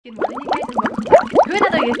Good morning you guys and welcome back to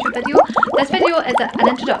another YouTube video. This video is an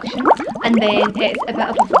introduction and then it's a bit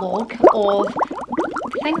of a vlog of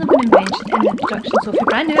things I'm going to mention in the introduction. So if you're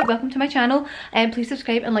brand new, welcome to my channel and please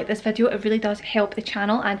subscribe and like this video. It really does help the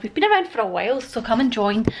channel and we've been around for a while, so come and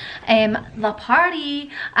join the party.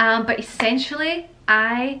 But essentially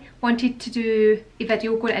I wanted to do a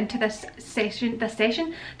video going into this season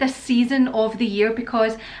of the year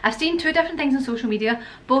because I've seen two different things on social media,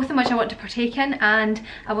 both in which I want to partake in, and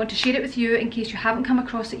I want to share it with you in case you haven't come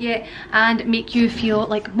across it yet and make you feel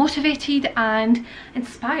like motivated and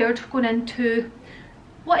inspired going into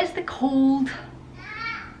what is the cold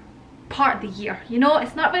part of the year. You know,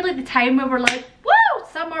 it's not really the time where we're like, whoa,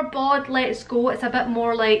 summer bod, let's go. It's a bit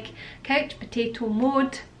more like couch potato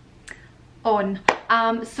mode on.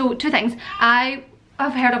 So two things. I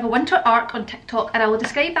have heard of a winter arc on TikTok and I will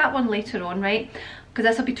describe that one later on, right? Because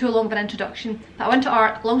this will be too long of an introduction. That winter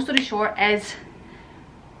arc, long story short, is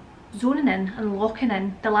zoning in and locking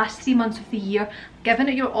in the last 3 months of the year, giving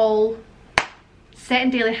it your all, setting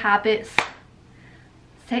daily habits,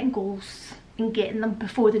 setting goals and getting them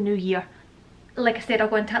before the new year. Like I said, I'll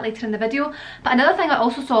go into that later in the video. But another thing I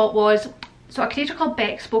also saw was, so a creator called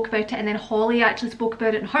Beck spoke about it and then Holly actually spoke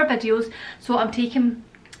about it in her videos, so I'm taking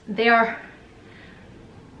their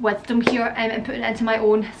wisdom here and putting it into my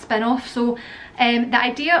own spin-off. So the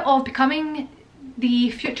idea of becoming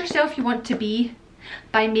the future self you want to be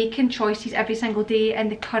by making choices every single day in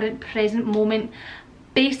the current present moment,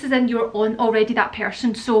 based as in you're already that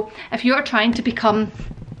person. So if you're trying to become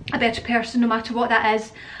a better person, no matter what that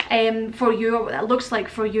is for you or what that looks like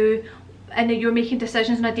for you, and then you're making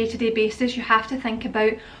decisions on a day-to-day basis, you have to think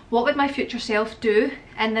about what would my future self do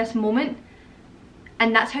in this moment,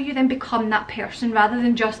 and that's how you then become that person, rather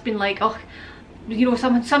than just being like, oh, you know,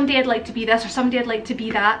 someday I'd like to be this or someday I'd like to be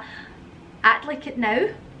that. Act like it now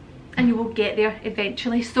and you will get there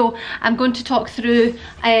eventually. So I'm going to talk through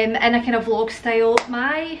in a kind of vlog style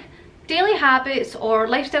my daily habits or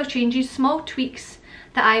lifestyle changes, small tweaks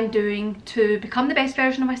that I'm doing to become the best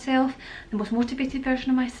version of myself, the most motivated version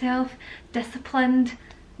of myself, disciplined,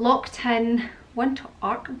 locked in, winter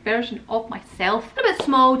arc version of myself. A bit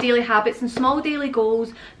small daily habits and small daily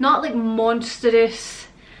goals, not like monstrous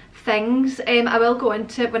things. I will go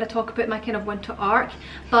into it when I talk about my kind of winter arc,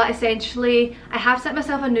 but essentially I have set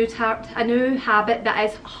myself a new habit that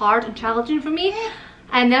is hard and challenging for me,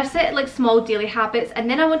 and I've set like small daily habits, and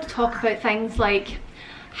then I want to talk about things like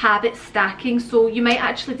habit stacking. So you might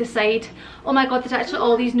actually decide, oh my god, there's actually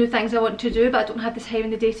all these new things I want to do but I don't have the time in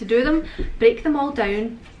the day to do them. Break them all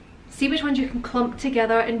down, see which ones you can clump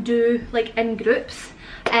together and do like in groups,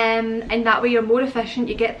 and that way you're more efficient,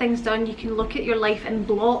 you get things done, you can look at your life in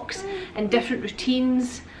blocks and different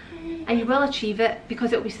routines, and you will achieve it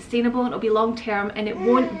because it'll be sustainable and it'll be long term, and it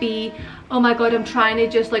won't be, oh my god, I'm trying to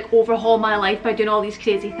just like overhaul my life by doing all these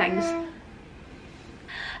crazy things.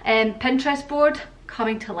 Pinterest board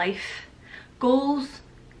coming to life, goals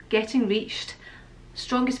getting reached,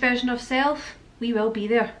 strongest version of self, we will be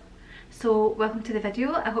there. So welcome to the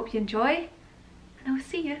video, I hope you enjoy and I will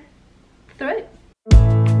see you throughout.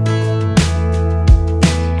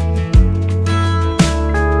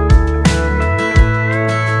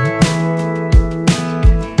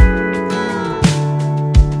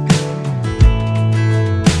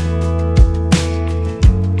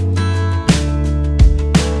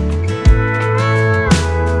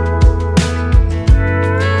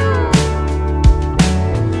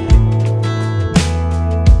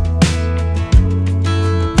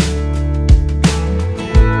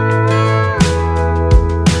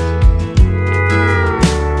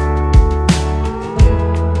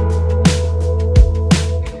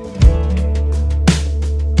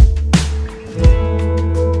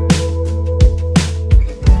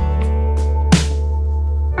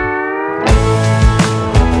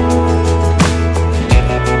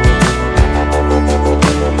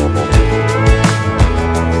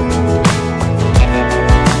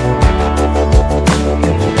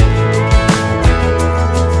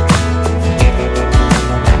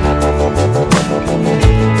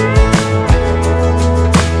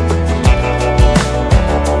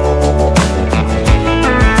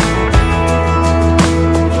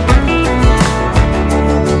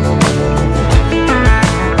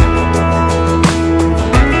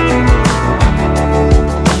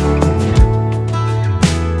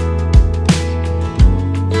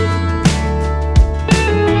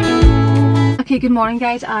 Okay, good morning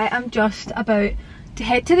guys, I am just about to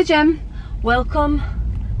head to the gym. Welcome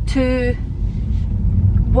to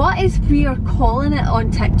what is we are calling it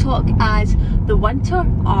on TikTok as the winter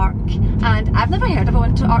arc, and I've never heard of a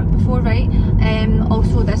winter arc before, right?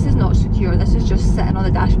 Also, this is not secure, this is just sitting on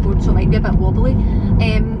the dashboard, so it might be a bit wobbly.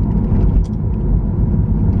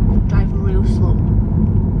 Drive real slow.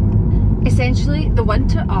 Essentially, the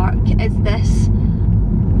winter arc is this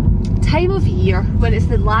time of year when it's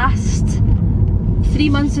the last 3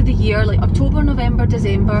 months of the year, like October, November,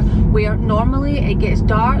 December, where normally it gets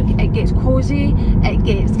dark, it gets cozy, it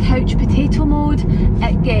gets couch potato mode,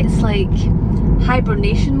 it gets like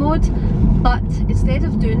hibernation mode. But instead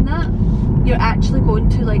of doing that, you're actually going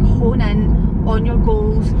to like hone in on your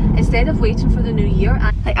goals instead of waiting for the new year.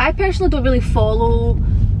 And like, I personally don't really follow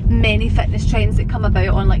many fitness trends that come about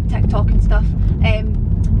on like TikTok and stuff,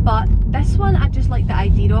 but this one I just like the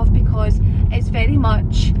idea of, because it's very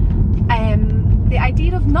much the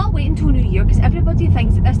idea of not waiting till New Year, because everybody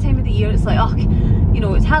thinks at this time of the year it's like, oh, you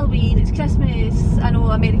know, it's Halloween, it's Christmas, I know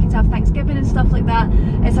Americans have Thanksgiving and stuff like that.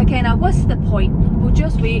 It's like, kind of, what's the point? We'll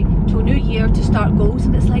just wait till New Year to start goals.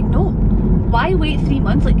 And it's like, no, why wait 3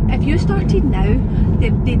 months? Like, if you started now,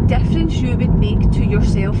 the difference you would make to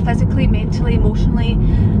yourself physically, mentally, emotionally,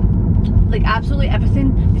 like absolutely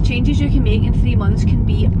everything, the changes you can make in 3 months can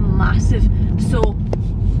be massive. So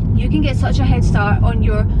you can get such a head start on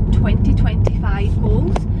your 2025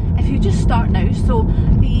 goals if you just start now. So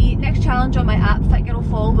the next challenge on my app, Fit Girl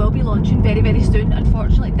Fall, will be launching very, very soon.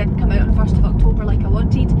 Unfortunately, it didn't come out on 1st of October like I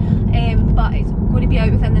wanted, but it's going to be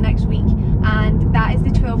out within the next week, and that is the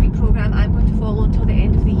 12-week programme I'm going to follow until the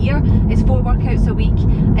end of the year. It's 4 workouts a week.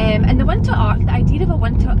 And the winter arc, the idea of a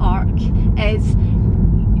winter arc is,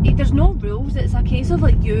 there's no rules. It's a case of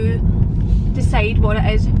like you decide what it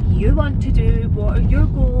is you want to do, what are your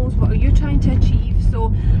goals, what are you trying to achieve.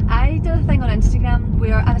 So I did a thing on Instagram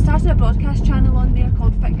where I started a broadcast channel on there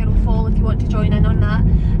called Fit Girl Fall, if you want to join in on that.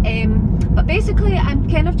 But basically I'm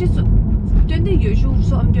kind of just doing the usual,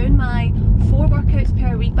 so I'm doing my 4 workouts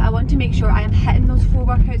per week, but I want to make sure I am hitting those 4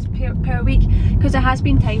 workouts per week, because there has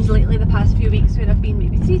been times lately the past few weeks where I've been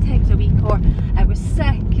maybe 3 times a week, or I was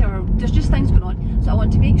sick, or there's just things going on. So I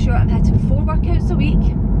want to make sure I'm hitting 4 workouts a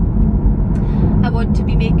week. I want to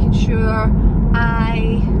be making sure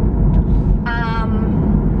I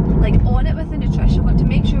am like on it with the nutrition. I want to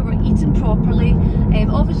make sure we're eating properly.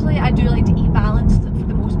 Obviously I do like to eat balanced for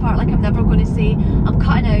the most part. Like, I'm never going to say I'm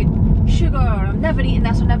cutting out sugar, or I'm never eating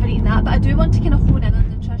this or never eating that, but I do want to kind of hone in on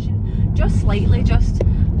the nutrition just slightly.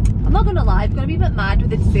 I'm not going to lie, I'm going to be a bit mad with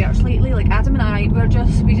the desserts lately. Like, Adam and I,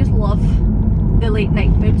 we just love the late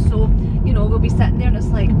night food. So, you know, we'll be sitting there and it's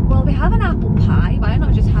like, well, we have an apple pie, why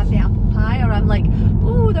not just have the apple pie? Or I'm like,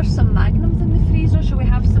 oh, there's some Magnums in the freezer, shall we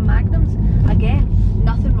have some Magnums? Again,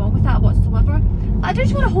 nothing wrong with that whatsoever. But I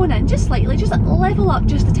just want to hone in just slightly, just level up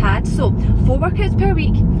just a tad. So 4 workouts per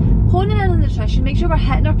week, honing in on the nutrition, make sure we're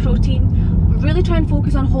hitting our protein, really try and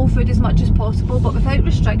focus on whole food as much as possible, but without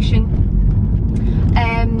restriction.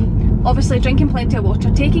 Obviously drinking plenty of water,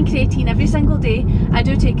 taking creatine every single day. I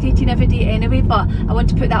do take creatine every day anyway, but I want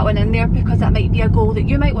to put that one in there because that might be a goal that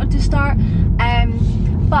you might want to start.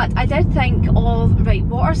 But I did think of, right,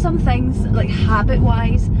 what are some things like habit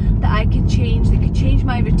wise that I could change, that could change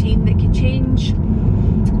my routine, that could change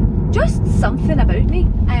just something about me,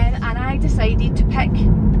 and I decided to pick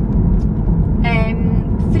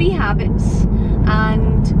 3 habits,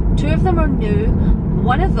 and 2 of them are new.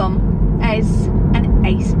 One of them is an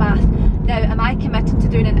ice bath. Now, am I committing to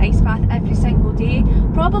doing an ice bath every single day?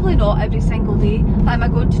 Probably not every single day, but am I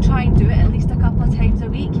going to try and do it at least a couple of times a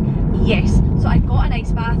week? Yes. So I got an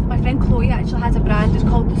ice bath. My friend Chloe actually has a brand, it's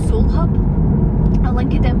called the Soul Hub. I'll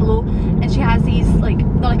link it down below, and she has these like,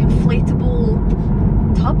 they're like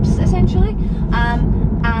inflatable tubs essentially,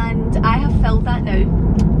 and I have filled that now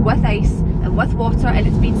with ice and with water, and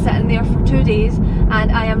it's been sitting there for 2 days,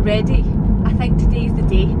 and I am ready. I think today's the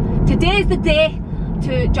day. Today is the day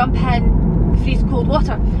to jump in freeze cold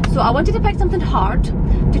water. So I wanted to pick something hard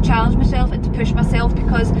to challenge myself and to push myself,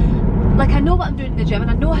 because like, I know what I'm doing in the gym and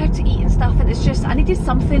I know how to eat and stuff, and it's just, I needed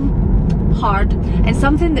something hard and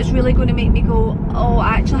something that's really going to make me go, oh,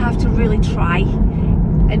 I actually have to really try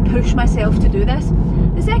and push myself to do this.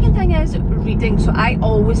 The second thing is reading. So I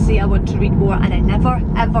always say I want to read more and I never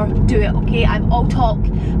ever do it, okay? I'm all talk,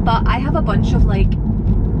 but I have a bunch of like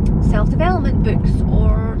self-development books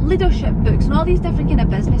or leadership books and all these different kind of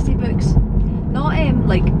businessy books, not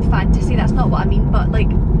like fantasy, that's not what I mean, but like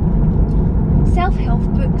self-help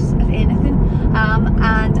books, if anything.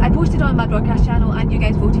 And I posted on my broadcast channel and you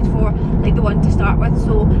guys voted for like the one to start with,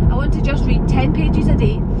 so I want to just read 10 pages a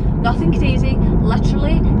day, nothing crazy,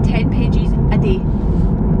 literally 10 pages a day.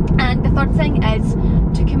 And the third thing is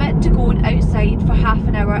to commit to going outside for half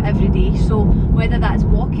an hour every day. So whether that's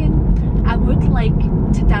walking, I would like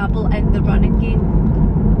to dabble in the running game,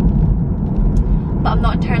 but I'm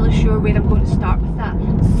not entirely sure where I'm going to start with that.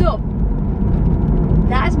 So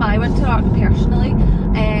that is my winter arc personally.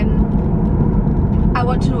 I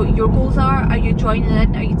want to know what your goals are. Are you joining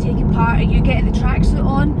in? Are you taking part? Are you getting the tracksuit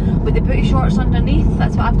on with the booty shorts underneath?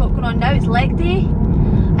 That's what I've got going on now. It's leg day.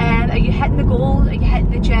 Are you hitting the goals? Are you hitting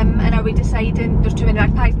the gym? And are we deciding, there's too many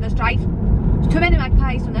magpies on this drive. There's too many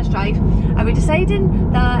magpies on this drive. Are we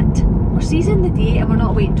deciding that we're seizing the day and we're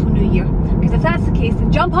not waiting until New Year? Because if that's the case, then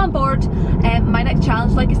jump on board. My next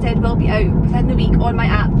challenge, like I said, will be out within the week on my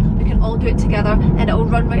app. We can all do it together and it will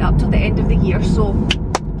run right up till the end of the year. So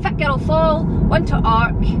Fit Girl Fall, Winter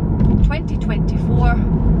Arc 2024,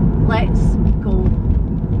 let's go.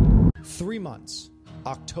 3 months,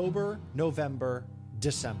 October, November,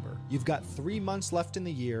 December. You've got 3 months left in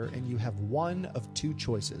the year and you have one of two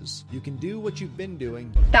choices. You can do what you've been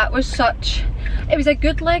doing. That was it was a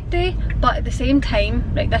good leg day, but at the same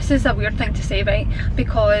time, like, this is a weird thing to say, right?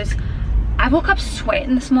 Because I woke up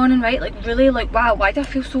sweating this morning, right? Like really, like, wow, why do I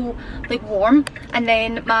feel so like warm? And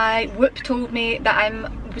then my Whoop told me that I'm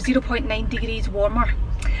 0.9 degrees warmer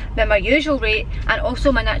than my usual rate, and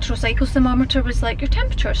also my natural cycles thermometer was like, your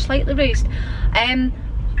temperature is slightly raised.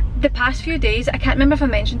 The past few days, I can't remember if I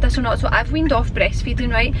mentioned this or not, so I've weaned off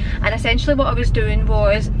breastfeeding, right? And essentially what I was doing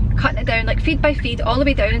was cutting it down, like feed by feed, all the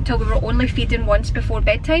way down until we were only feeding once before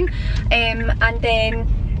bedtime. And then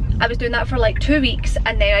I was doing that for like 2 weeks,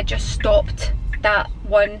 and then I just stopped that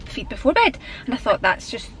one feed before bed. And I thought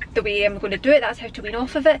that's just the way I'm going to do it, that's how to wean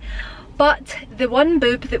off of it. But the one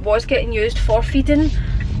boob that was getting used for feeding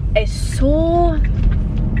is so...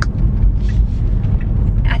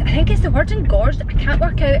 I think it's the word engorged. I can't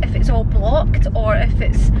work out if it's all blocked or if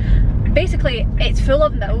it's... Basically, it's full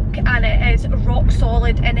of milk and it is rock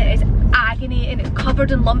solid and it is agony and it's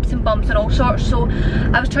covered in lumps and bumps and all sorts. So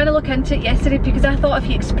I was trying to look into it yesterday because I thought if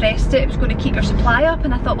you expressed it, it was going to keep your supply up,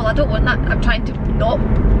 and I thought, well, I don't want that. I'm trying to not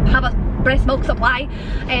have a breast milk supply.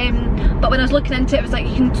 But when I was looking into it, it was like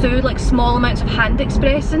you can do like small amounts of hand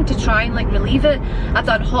expressing to try and like relieve it. I've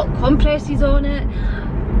done hot compresses on it.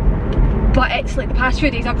 But it's like the past few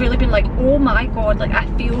days I've really been like, oh my god, like I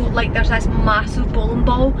feel like there's this massive bowling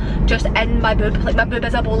ball just in my boob. Like my boob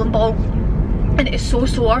is a bowling ball and it is so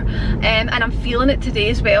sore, and I'm feeling it today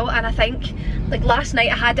as well. And I think like last night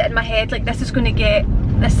I had it in my head like, this is going to get,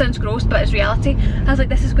 this sounds gross but it's reality, I was like,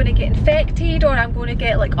 this is going to get infected or I'm going to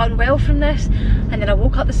get like unwell from this. And then I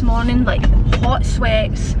woke up this morning like hot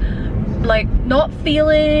sweats, like not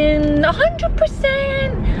feeling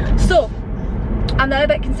 100%. So I'm now a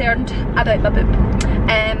bit concerned about my boob.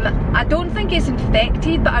 I don't think it's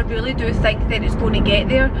infected, but I really do think that it's going to get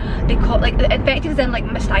there, because like infected is in like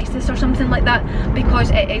mastitis or something like that, because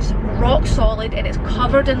it is rock solid and it's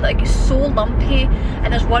covered in like, it's so lumpy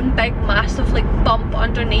and there's one big massive like bump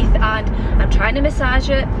underneath, and I'm trying to massage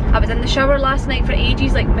it. I was in the shower last night for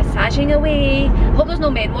ages like massaging away. Hope there's no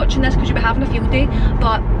men watching this because you'll be having a field day,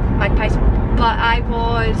 but magpies. But I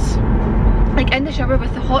was like in the shower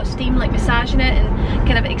with the hot steam, like massaging it and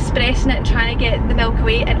kind of expressing it and trying to get the milk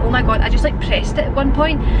away, and oh my god, I just like pressed it at one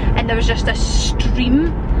point and there was just a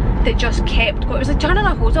stream that just kept going. It was like turning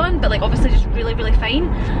a hose on, but like obviously just really really fine,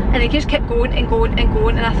 and it just kept going and going and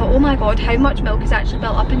going, and I thought, oh my god, how much milk is actually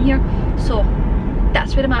built up in here. So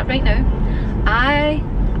that's where I'm at right now. I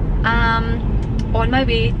am on my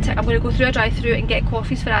way to, I'm going to go through a drive-through and get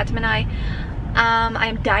coffees for Adam and I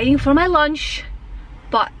am dying for my lunch,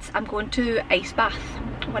 but I'm going to ice bath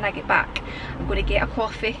when I get back. I'm going to get a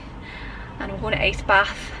coffee and I'm going to ice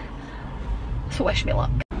bath, so wish me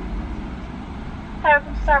luck. Hi,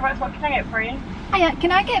 welcome to Starbucks. What can I get for you? Hiya,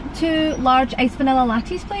 can I get 2 large iced vanilla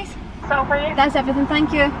lattes please? Is that all for you? That's everything,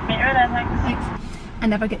 thank you. Later then, thanks. Thanks. I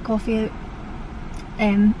never get coffee out.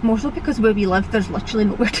 More so because where we live there's literally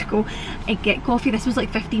nowhere to go and get coffee. This was like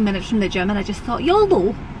 15 minutes from the gym and I just thought,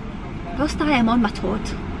 YOLO, whilst I am on my toad,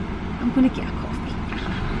 I'm going to get a coffee.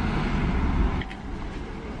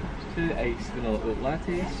 2 iced vanilla oat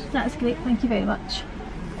lattes. That's great, thank you very much.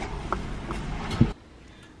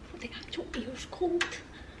 The actual air's cold,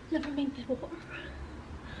 never mind the water.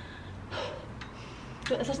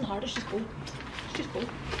 But this isn't hard, it's just cold. It's just cold.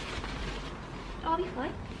 Oh, I'll be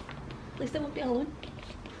fine. At least I won't be alone.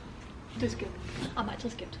 Too scared. I'm actually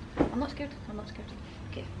scared. I'm not scared. I'm not scared.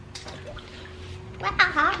 Okay.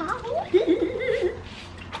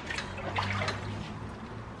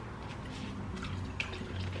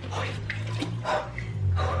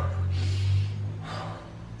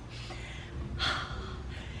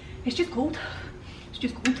 It's just cold. It's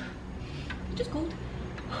just cold. It's just cold.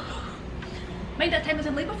 Mind that time I was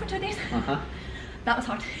in labour for 2 days? That was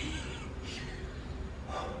hard.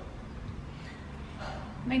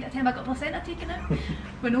 Mind that time I got placenta taken out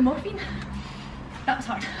with no morphine? That was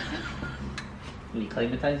hard. Are you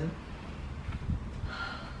climatising?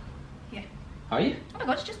 Yeah. Are you? Oh my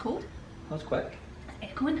god, it's just cold. That was quick.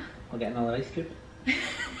 It's echoing. I'll get another ice cube.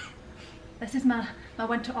 This is my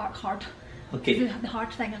winter arc hard. Okay. This is the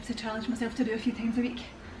hard thing I have to challenge myself to do a few times a week.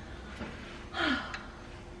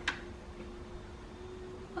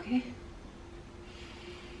 Okay.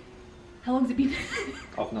 How long's it been?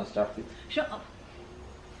 I've not started. Shut up.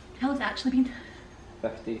 How long's it actually been?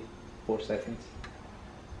 54 seconds.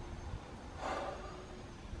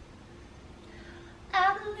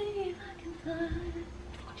 I believe I can fly.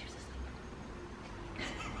 Oh, you're asleep.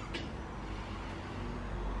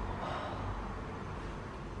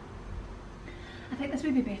 I think this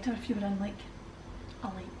would be better if you were in like a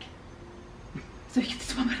lake, so you could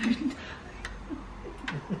swim around.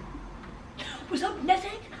 What's up,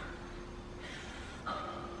 Nizzig?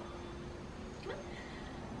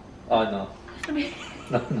 Oh no. After me.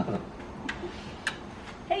 No.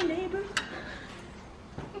 Hey neighbour.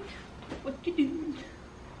 What you doing?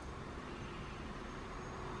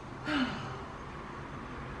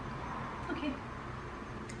 Okay.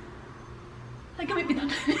 I think I might be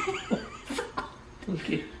done.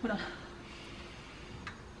 Okay. Hold on.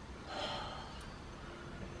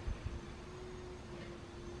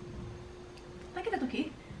 I think I did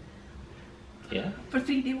okay. Yeah. For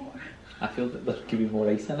 3-day war. I feel that there could be more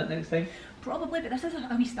ice in it next time. Probably, but this is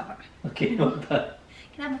a wee start. Okay, You know. not bad.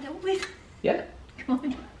 Can I have my towel, please? Yeah. Come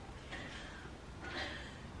on.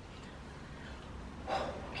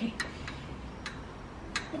 Okay.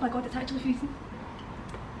 Oh my god, it's actually freezing.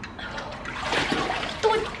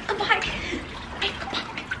 Don't come back! Hey, come back!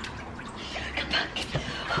 Come back!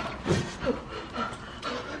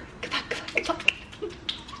 Come back!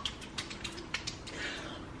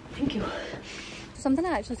 Thank you. Something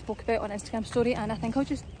I actually spoke about on Instagram story, and I think I'll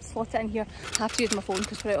just slot it in here. I have to use my phone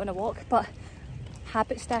because we're out on a walk, but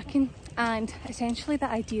habit stacking, and essentially the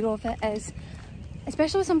idea of it is,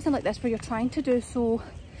 especially with something like this where you're trying to do so,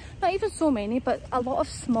 not even so many, but a lot of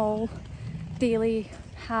small daily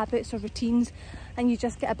habits or routines, and you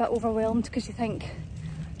just get a bit overwhelmed because you think,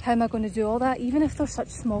 how am I going to do all that, even if they're such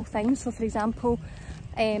small things. So for example,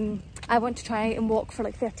 I want to try and walk for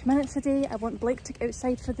like 30 minutes a day. I want Blake to get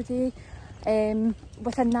outside for the day.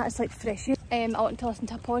 Within that it's like fresh air. I want to listen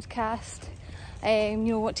to a podcast, you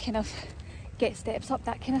know, want to kind of get steps up,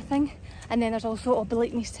 that kind of thing. And then there's also, oh,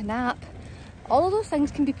 Blake needs to nap. All of those things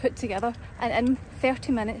can be put together, and in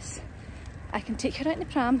 30 minutes I can take her out in the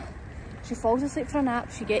pram, she falls asleep for a nap,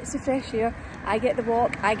 she gets the fresh air, I get the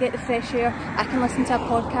walk, I get the fresh air, I can listen to a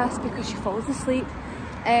podcast because she falls asleep.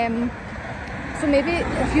 So maybe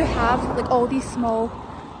if you have like all these small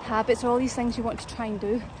habits or all these things you want to try and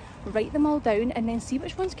do, write them all down and then see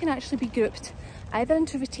which ones can actually be grouped either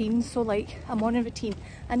into routines, so like a morning routine,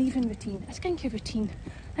 an evening routine, a skincare routine,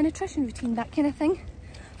 a nutrition routine, that kind of thing.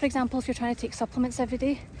 For example, if you're trying to take supplements every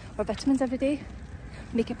day or vitamins every day,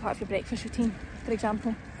 make it part of your breakfast routine, for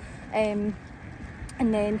example. And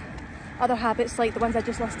then other habits like the ones I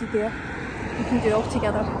just listed there, you can do all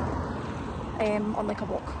together on like a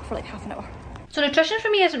walk for like half an hour. So nutrition for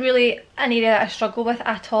me isn't really an area I struggle with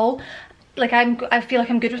at all. Like I feel like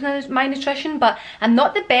I'm good with my nutrition, but I'm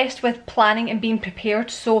not the best with planning and being prepared.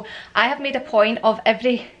 So I have made a point of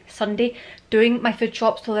every Sunday doing my food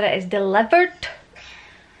shop so that it is delivered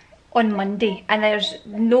on Monday, and there's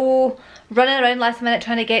no running around last minute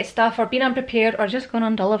trying to get stuff or being unprepared or just going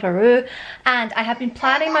on Deliveroo. And I have been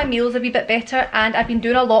planning my meals a wee bit better, and I've been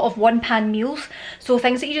doing a lot of one pan meals, so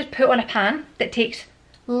things that you just put on a pan that takes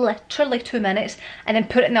literally 2 minutes and then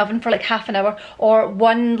put it in the oven for like half an hour, or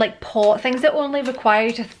one like pot, things that only require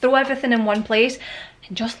you to throw everything in one place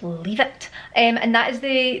and just leave it. And that's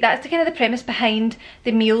the kind of the premise behind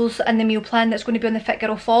the meals and the meal plan that's going to be on the Fit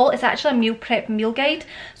Girl Fall. It's actually a meal prep meal guide,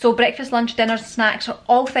 so breakfast, lunch, dinners, snacks are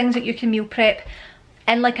all things that you can meal prep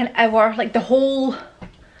in like an hour. Like the whole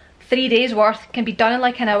 3 days worth can be done in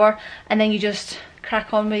like an hour, and then you just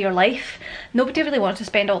crack on with your life. Nobody really wants to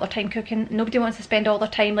spend all their time cooking. Nobody wants to spend all their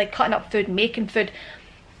time like cutting up food, making food.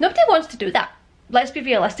 Nobody wants to do that. Let's be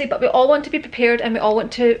realistic, but we all want to be prepared and we all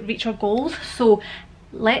want to reach our goals. So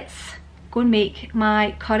let's go and make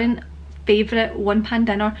my current favourite one pan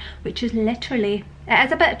dinner, which is literally, it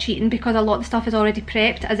is a bit of cheating because a lot of the stuff is already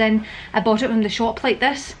prepped, as in I bought it from the shop like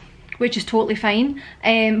this, which is totally fine,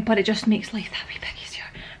 but it just makes life that wee bit easier.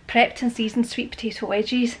 Prepped and seasoned sweet potato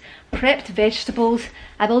wedges, prepped vegetables.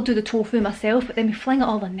 I will do the tofu myself, but then we fling it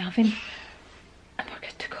all in the oven and we're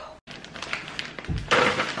good to go.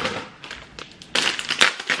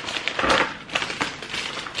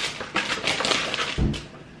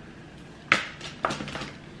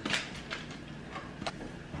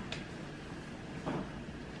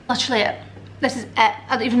 literally it. This is it.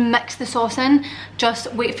 I don't even mix the sauce in.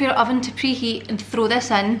 Just wait for your oven to preheat and throw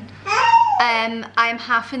this in. I am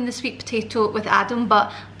halving the sweet potato with Adam,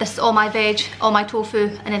 but this is all my veg, all my tofu,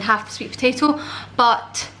 and then half the sweet potato.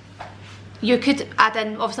 But you could add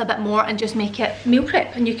in obviously a bit more and just make it meal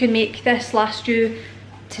prep, and you can make this last you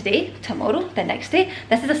today, tomorrow, the next day.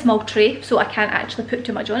 This is a small tray, so I can't actually put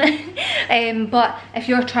too much on it. But if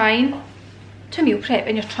you're trying to meal prep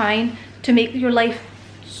and you're trying to make your life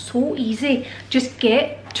so easy, just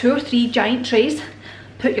get 2 or 3 giant trays,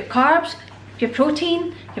 put your carbs, your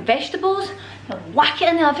protein, your vegetables, and whack it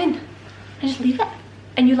in the oven and just leave it,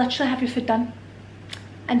 and you literally have your food done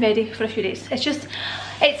and ready for a few days. It's just,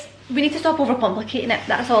 we need to stop overcomplicating it,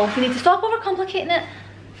 that's all. We need to stop overcomplicating it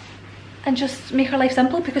and just make our life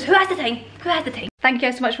simple, because who has the time? Who has the time? Thank you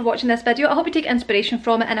guys so much for watching this video. I hope you take inspiration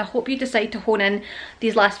from it, and I hope you decide to hone in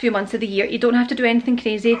these last few months of the year. You don't have to do anything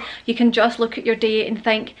crazy. You can just look at your day and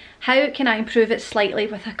think, how can I improve it slightly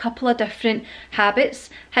with a couple of different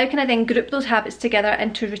habits? How can I then group those habits together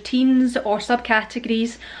into routines or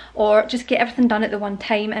subcategories, or just get everything done at the one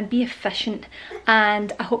time and be efficient?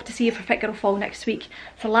 And I hope to see you for Fit Girl Fall next week.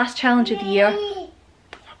 It's the last challenge of the year.